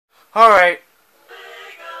Alright.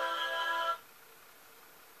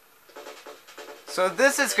 So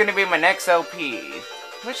this is going to be my next LP,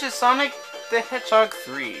 which is Sonic the Hedgehog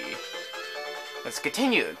 3. Let's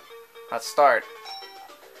continue. Let's start.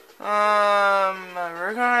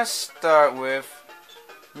 We're gonna start with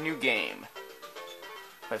new game.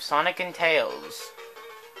 With Sonic and Tails.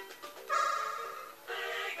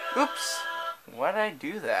 Oops. Why did I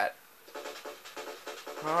do that?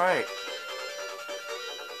 Alright.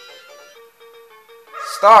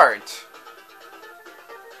 Start.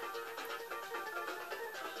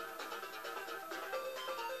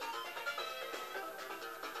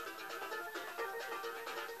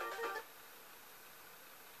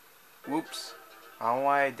 Whoops. I don't know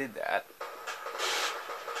why I did that.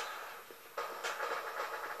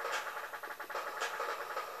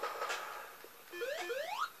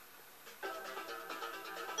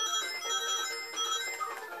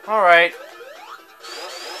 Alright.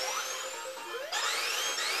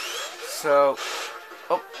 So...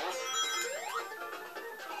 Oh.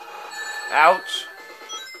 Ouch.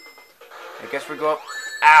 I guess we go up.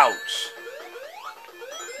 Ouch.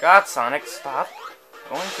 God, Sonic, stop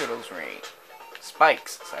going through those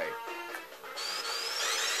spikes, sorry.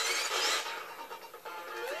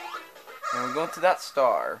 And we're going to that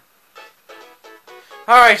star.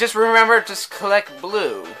 Alright, just remember to collect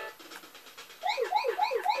blue.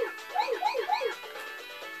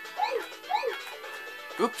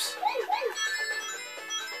 Oops.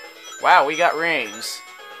 Wow, we got rings.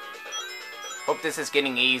 Hope this is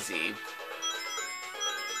getting easy.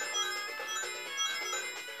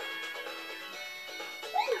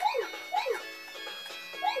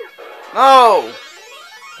 No!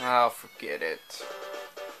 Oh, forget it.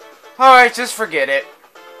 Alright, just forget it.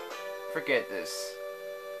 Forget this.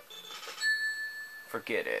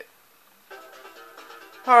 Forget it.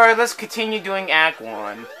 Alright, let's continue doing Act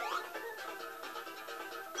 1.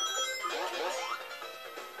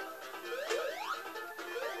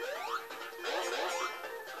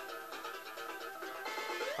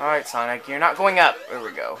 Alright, Sonic, you're not going up. There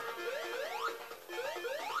we go.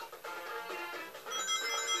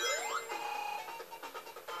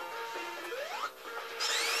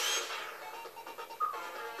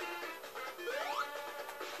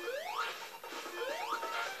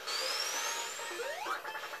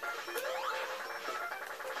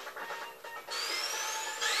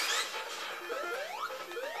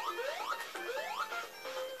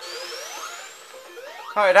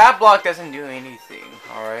 Alright, that block doesn't do anything,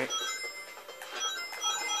 alright?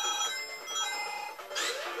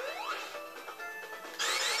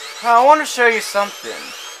 I want to show you something.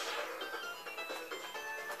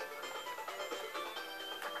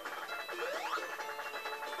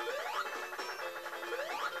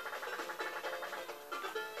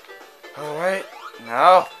 Alright,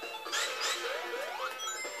 no.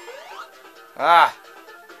 Ah.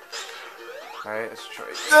 Alright, let's try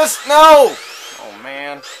this. No! Oh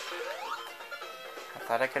man. I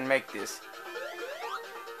thought I could make this.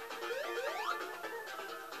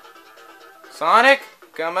 Sonic,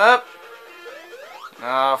 come up.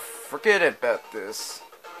 Ah, forget about this.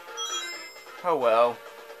 Oh well.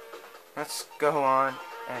 Let's go on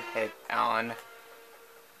ahead on.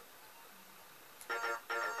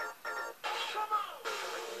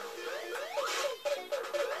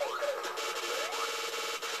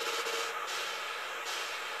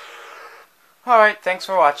 Alright, thanks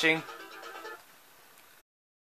for watching.